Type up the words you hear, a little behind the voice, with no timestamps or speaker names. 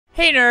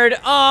Hey,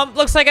 nerd.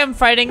 Looks like I'm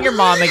fighting your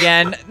mom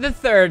again. The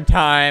third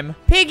time.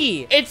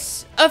 Piggy,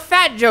 it's a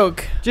fat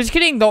joke. Just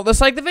kidding. Don't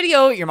dislike the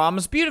video. Your mom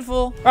is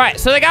beautiful. All right,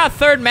 so they got a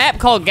third map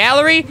called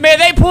Gallery. Man,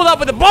 they pulled up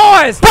with the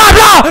boys. Blah,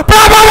 blah, blah,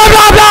 blah, blah,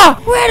 blah, blah.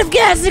 Random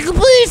gas is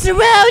completely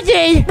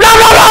surrounded. Blah,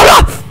 blah,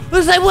 blah, blah.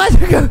 Looks like what?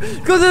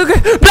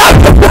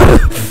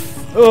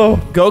 Oh,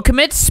 go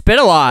commit spit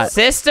a lot.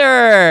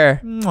 Sister.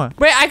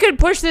 Wait, I could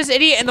push this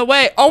idiot in the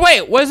way. Oh,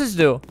 wait, what does this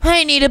do?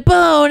 I need a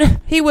bone.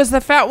 He was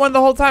the fat one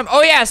the whole time.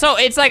 Oh, yeah, so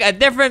it's like a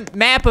different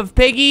map of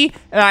Piggy,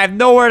 and I have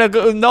nowhere to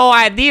go, no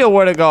idea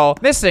where to go.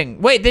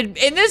 Missing. Wait,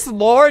 in this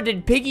lore,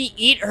 did Piggy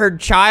eat her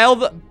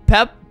child?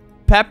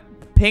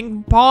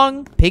 Ping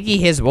pong? Piggy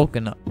has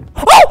woken up.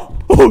 Oh!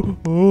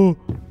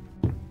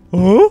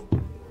 Oh!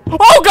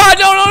 Oh God,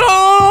 no,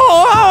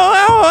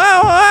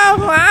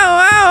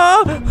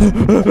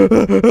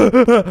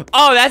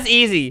 Oh, that's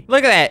easy.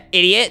 Look at that,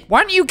 idiot.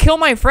 Why don't you kill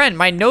my friend,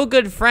 my no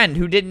good friend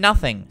who did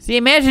nothing? See,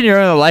 imagine you're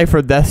in a life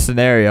or death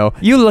scenario.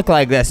 You look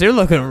like this. You're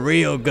looking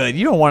real good.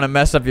 You don't want to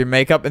mess up your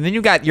makeup. And then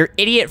you got your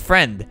idiot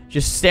friend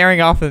just staring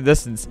off in the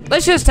distance.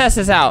 Let's just test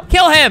this out.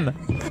 Kill him.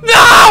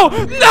 No!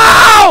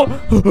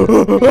 No!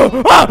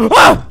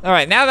 All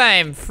right, now that I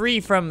am free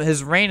from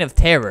his reign of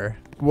terror.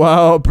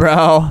 Whoa,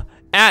 bro.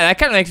 Ah, that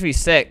kind of makes me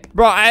sick.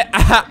 Bro,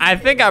 I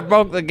think I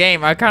broke the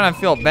game. I kind of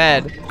feel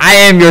bad. I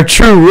am your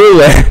true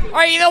ruler. All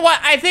right, you know what?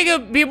 I think it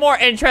would be more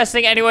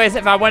interesting anyways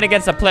if I went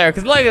against a player.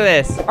 Because look at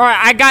this. All right,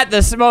 I got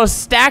this most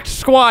stacked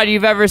squad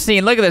you've ever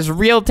seen. Look at this.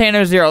 Real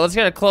Tanner Zero. Let's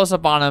get a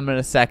close-up on him in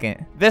a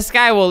second. This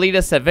guy will lead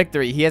us to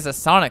victory. He has a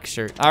Sonic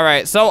shirt. All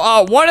right, so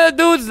one of the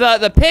dudes,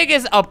 the pig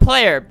is a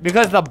player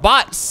because the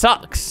bot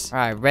sucks. All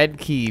right, red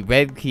key.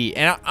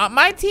 And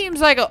my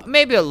team's like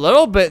maybe a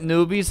little bit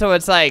newbie, so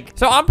it's like,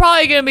 so I'm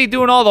probably going to be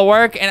doing all the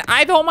work, and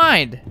I don't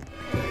mind.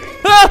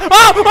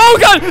 Oh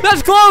God,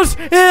 that's close.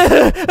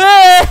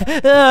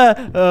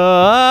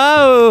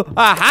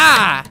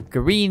 Aha,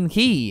 green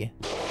key.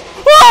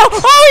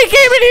 Oh, he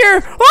came in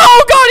here.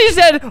 Oh God, he's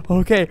dead.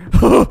 Okay.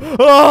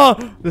 Oh,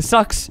 this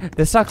sucks,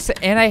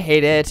 and I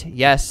hate it.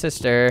 Yes,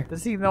 sister.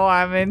 Does he know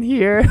I'm in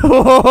here?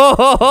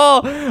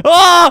 Oh,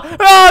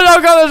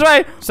 no, go this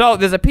way. So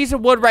there's a piece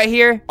of wood right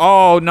here.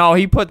 Oh no,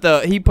 he put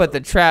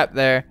the trap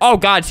there. Oh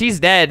God, she's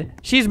dead.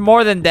 She's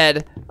more than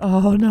dead.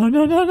 Oh no.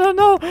 Oh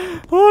no.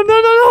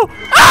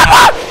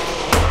 Ah!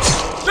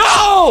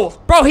 No!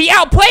 Bro, he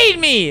outplayed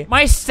me.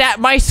 My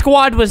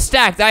squad was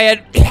stacked. I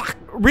had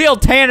Real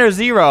Tanner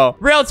Zero.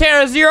 Real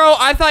Tanner Zero,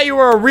 I thought you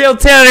were a Real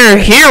Tanner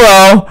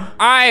Hero. All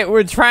right,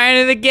 we're trying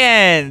it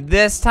again.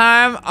 This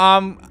time,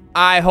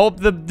 I hope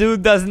the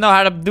dude doesn't know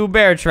how to do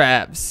bear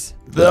traps.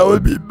 That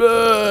would be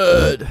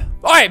bad.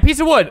 All right, piece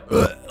of wood.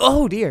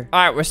 Oh, dear.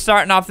 All right, we're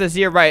starting off this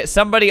year right.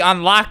 Somebody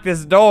unlock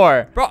this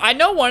door. Bro, I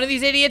know one of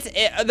these idiots,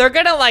 they're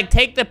gonna, like,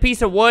 take the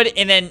piece of wood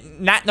and then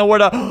not know where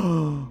to...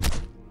 Oh,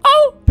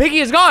 Piggy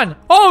is gone.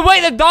 Oh,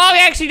 wait, the dog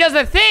actually does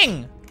a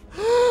thing.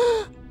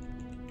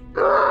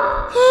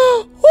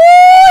 Oh,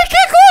 I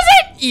can't close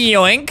it.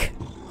 Yoink.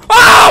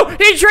 Oh,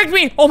 he tricked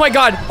me. Oh, my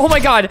God.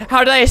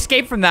 How did I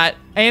escape from that?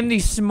 I am the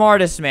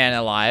smartest man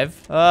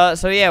alive.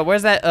 So, yeah,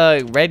 where's that,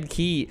 red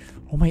key?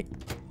 Oh, my...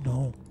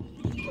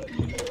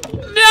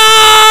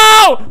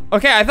 No!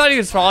 Okay, I thought he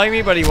was following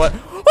me, but he was.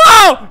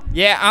 Oh!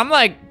 Yeah, I'm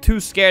like too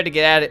scared to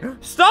get at it.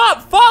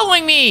 Stop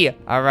following me!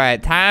 All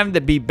right, time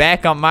to be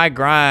back on my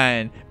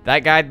grind. If that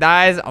guy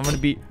dies, I'm gonna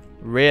be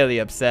really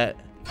upset.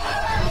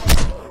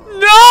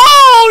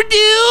 No,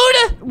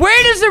 dude!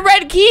 Where does the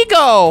red key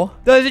go?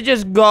 Does it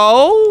just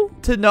go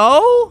to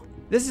no?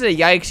 This is a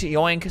yikes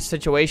yoink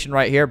situation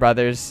right here,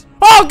 brothers.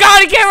 Oh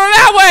God, he came from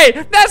that way!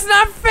 That's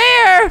not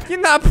fair!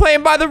 You're not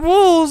playing by the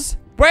rules.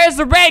 Where's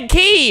the red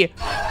key?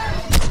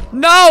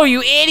 No,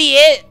 you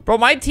idiot. Bro,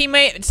 my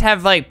teammates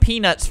have like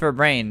peanuts for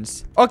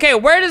brains. Okay,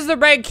 where does the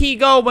red key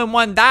go when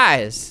one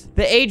dies?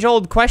 The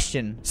age-old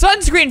question.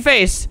 Sunscreen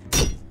face.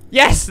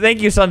 Yes,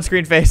 thank you,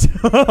 sunscreen face.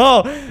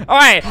 All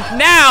right,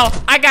 now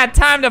I got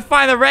time to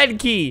find the red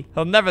key.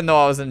 He'll never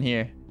know I was in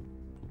here.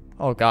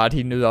 Oh God,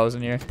 he knew I was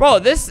in here.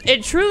 Bro,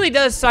 it truly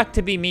does suck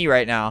to be me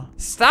right now.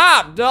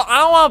 Stop. I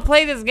don't want to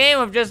play this game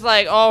of just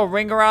like, oh,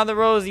 ring around the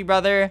rosy,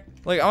 brother.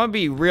 Like, I'm gonna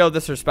be real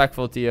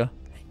disrespectful to you.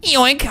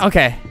 Yoink.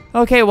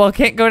 Okay, well,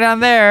 can't go down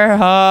there.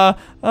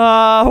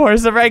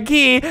 Where's the red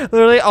key?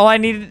 Literally, all I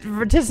need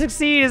to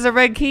succeed is a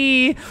red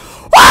key.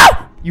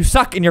 Ah! You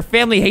suck and your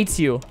family hates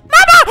you. Mama!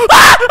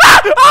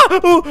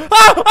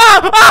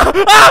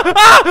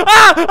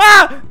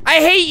 I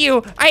hate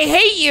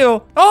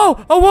you.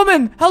 Oh, a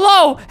woman.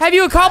 Hello. Have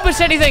you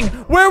accomplished anything?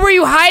 Where were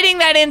you hiding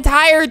that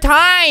entire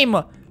time?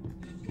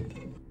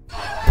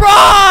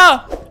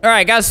 Bruh! All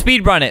right, gotta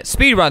speed run it.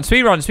 Speed run.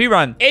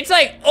 It's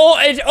like, oh,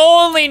 it's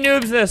only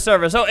noobs in this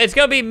server. So it's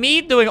gonna be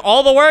me doing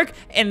all the work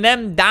and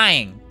them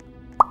dying.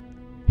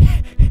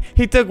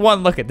 He took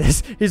one look at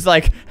this. He's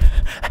like,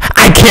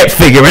 I can't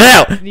figure it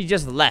out. And he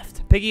just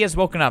left. Piggy has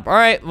woken up. All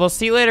right, we'll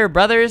see you later,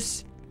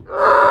 brothers.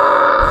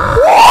 No!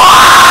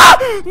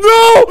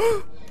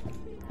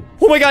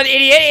 Oh my god,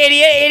 idiot,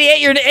 idiot, idiot.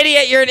 You're an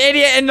idiot. You're an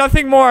idiot and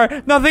nothing more.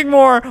 Nothing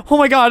more. Oh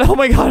my god. Oh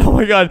my god. Oh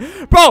my god.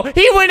 Bro,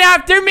 he went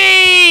after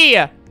me.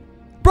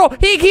 Bro,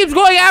 he keeps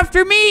going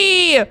after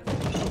me.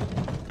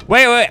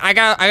 Wait. I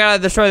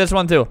gotta destroy this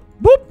one too.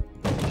 Boop.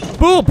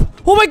 Boop.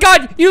 Oh my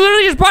god. You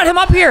literally just brought him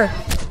up here.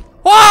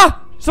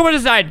 Ah! Someone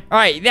just died. All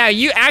right. Now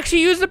you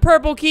actually use the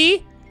purple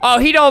key. Oh,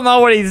 he don't know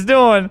what he's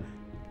doing.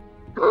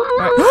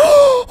 Right.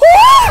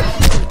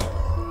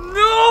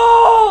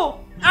 No!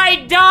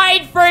 I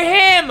died for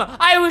him.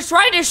 I was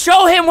trying to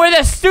show him where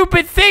the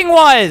stupid thing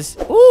was.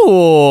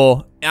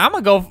 Ooh. I'm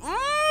gonna go.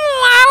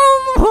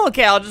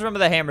 Okay, I'll just remember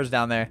the hammer's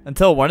down there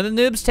until one of the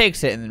noobs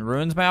takes it and then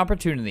ruins my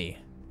opportunity.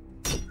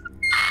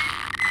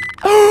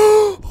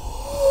 No.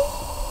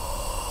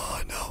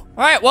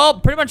 All right, well,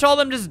 pretty much all of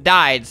them just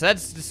died, so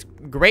that's just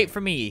great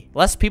for me.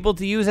 Less people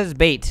to use as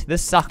bait.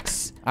 This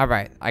sucks. All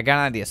right, I got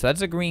an idea. So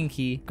that's a green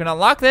key. Gonna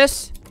unlock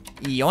this.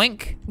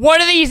 Yoink. One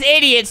of these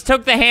idiots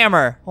took the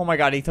hammer. Oh my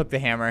god, he took the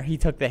hammer. He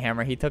took the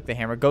hammer. He took the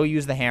hammer. Go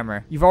use the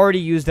hammer. You've already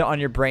used it on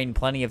your brain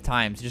plenty of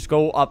times. Just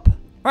go up.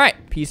 All right,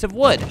 piece of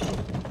wood.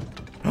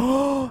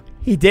 Oh,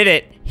 he did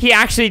it. He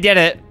actually did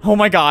it. Oh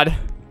my god.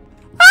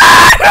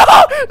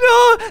 Ah,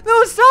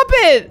 no, stop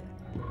it.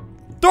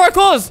 Door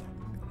closed.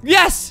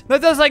 Yes,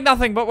 that does like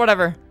nothing, but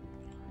whatever.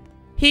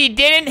 He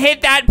didn't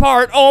hit that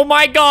part. Oh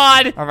my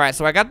god. All right,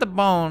 so I got the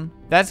bone.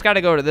 That's got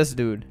to go to this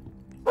dude.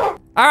 All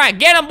right,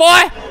 get him,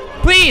 boy.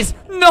 Please.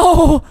 No.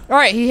 All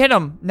right, he hit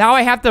him. Now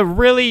I have to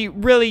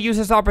really use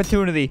this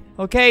opportunity.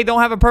 Okay,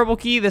 don't have a purple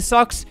key. This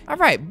sucks. All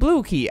right,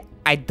 blue key.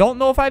 I don't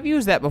know if I've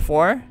used that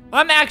before.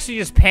 I'm actually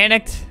just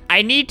panicked.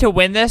 I need to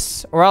win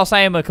this or else I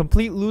am a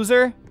complete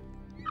loser.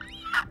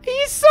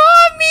 He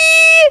saw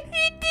me.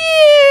 He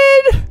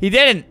did. He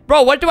didn't.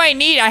 Bro, what do I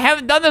need? I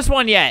haven't done this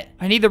one yet.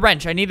 I need the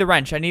wrench. I need the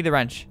wrench. I need the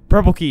wrench.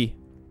 Purple key.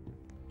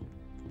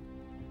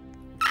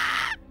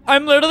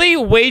 I'm literally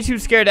way too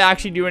scared to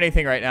actually do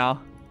anything right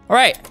now. All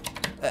right.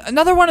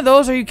 Another one of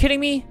those. Are you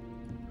kidding me?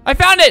 I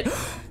found it.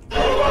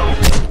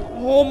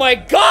 Oh my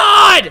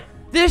god.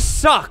 This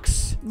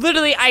sucks.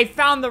 Literally, I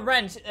found the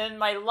wrench in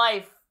my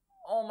life.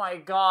 Oh my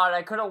god,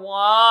 I could have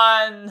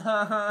won.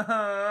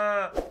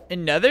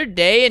 Another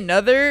day,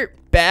 another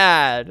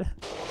bad.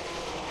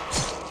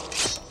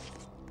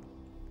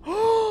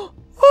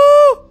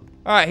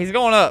 Alright, he's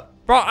going up.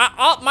 Bro,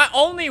 my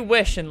only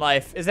wish in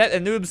life is that the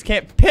noobs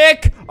can't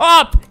pick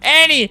up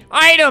any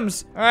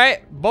items.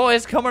 Alright,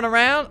 boys coming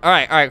around.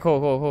 Alright,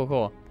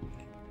 cool.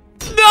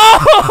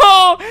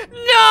 No!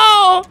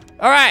 No!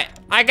 Alright,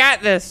 I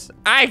got this.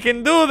 I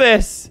can do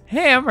this.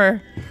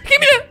 Hammer.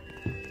 Give me the...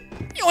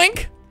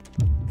 Yoink.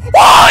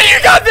 Oh,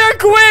 he got there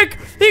quick!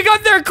 He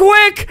got there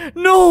quick!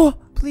 No!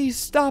 Please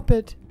stop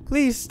it.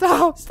 Please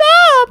stop.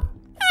 Stop!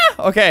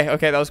 Ah. Okay,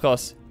 that was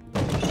close.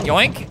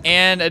 Yoink.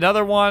 And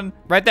another one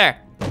right there.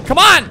 Come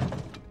on!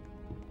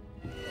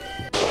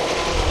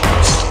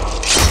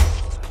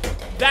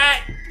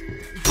 That...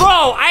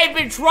 Bro, I've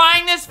been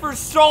trying this for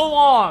so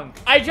long.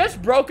 I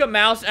just broke a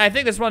mouse, and I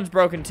think this one's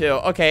broken too.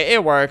 Okay,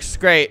 it works.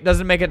 Great.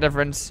 Doesn't make a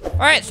difference. All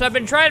right, so I've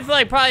been trying for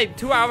like probably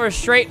 2 hours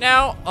straight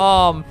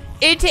now.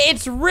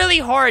 It's really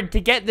hard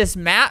to get this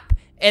map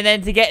and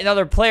then to get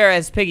another player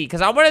as Piggy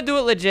because I want to do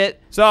it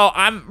legit. So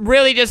I'm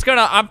probably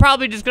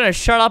just gonna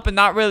shut up and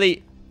not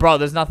really. Bro,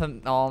 there's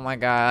nothing. Oh my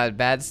god,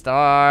 bad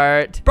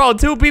start. Bro,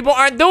 2 people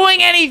aren't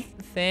doing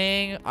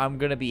anything. I'm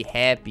gonna be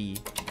happy.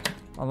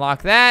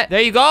 Unlock that.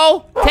 There you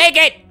go. Take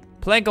it.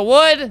 Plank of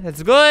wood.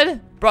 That's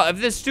good. Bro,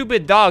 if this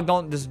stupid dog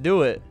don't just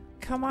do it.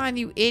 Come on,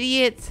 you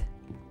idiot.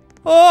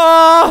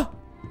 Oh!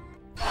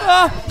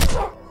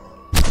 Ah!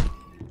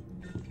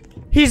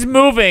 He's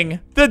moving.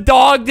 The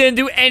dog didn't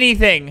do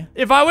anything.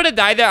 If I would have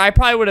died there, I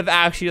probably would have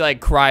actually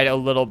like cried a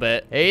little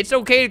bit. Hey, it's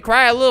okay to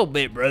cry a little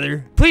bit,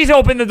 brother. Please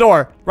open the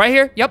door. Right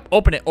here? Yep.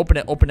 Open it. Open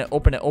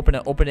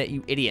it,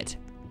 you idiot.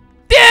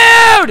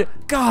 Dude!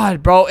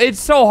 God, bro. It's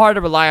so hard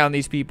to rely on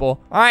these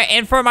people. All right,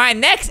 and for my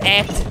next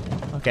act.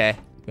 Okay.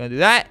 Gonna do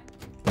that.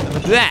 I'm gonna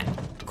do that.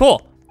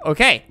 Cool.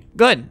 Okay.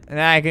 Good. And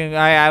then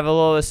I have a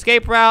little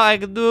escape route I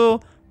can do.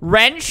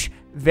 Wrench.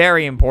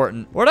 Very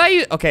important. What do I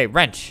use? Okay,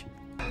 wrench.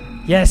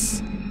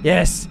 Yes.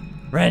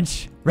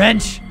 Wrench. I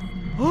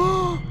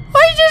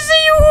just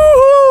see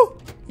you.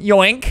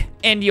 Yoink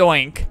and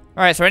yoink.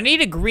 All right, so I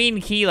need a green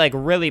key like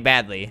really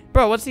badly.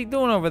 Bro, what's he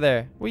doing over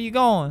there? Where you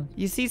going?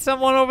 You see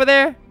someone over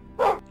there?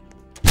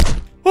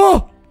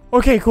 Oh,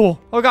 okay,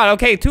 cool. Oh god,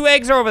 okay, 2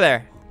 eggs are over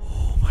there.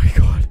 Oh my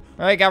god.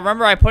 All right, gotta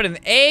remember I put an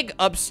egg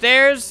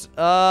upstairs.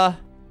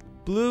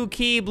 Blue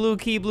key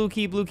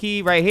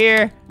right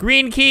here.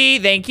 Green key,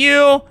 thank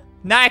you.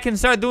 Now I can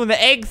start doing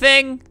the egg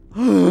thing.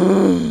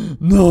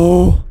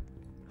 No.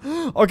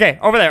 Okay,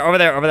 over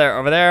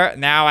there.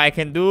 Now I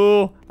can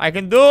do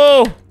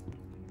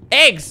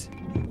eggs.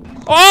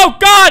 Oh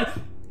god!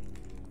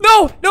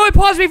 No, it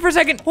paused me for a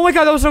second. Oh my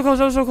god, that was so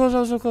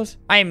close.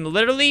 I am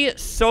literally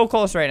so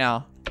close right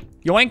now.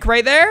 Yoink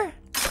right there.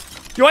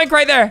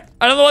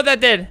 I don't know what that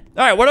did.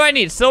 All right, what do I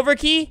need? Silver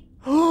key?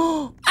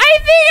 I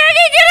think I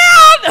can get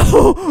out!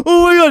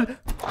 Oh my god.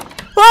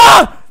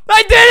 Ah!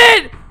 I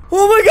did it!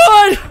 Oh my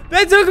god!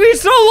 That took me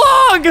so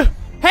long!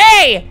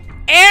 Hey!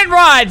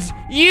 Rods,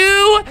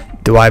 you...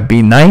 Do I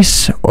be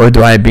nice or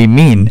do I be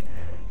mean?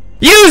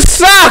 You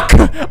suck!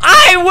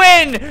 I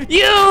win!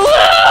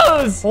 You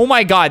lose! Oh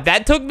my god,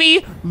 that took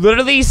me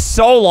literally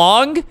so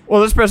long.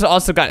 Well, this person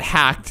also got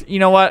hacked. You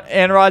know what,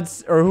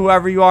 Rods, or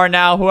whoever you are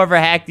now, whoever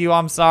hacked you,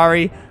 I'm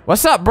sorry.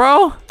 What's up,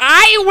 bro?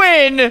 I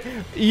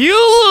win! You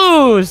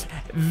lose!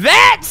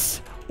 That's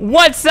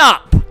what's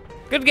up!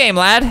 Good game,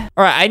 lad.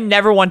 All right, I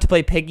never want to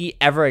play Piggy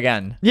ever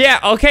again. Yeah,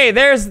 okay,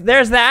 there's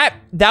that.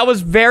 That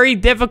was very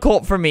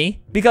difficult for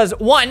me because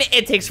one,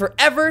 it takes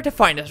forever to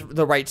find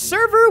the right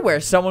server where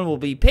someone will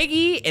be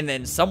Piggy and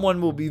then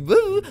someone will be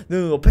Boo,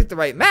 then we'll pick the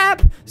right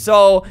map.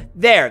 So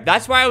there,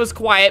 that's why I was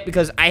quiet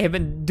because I have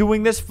been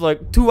doing this for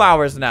like 2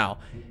 hours now.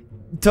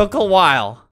 Took a while.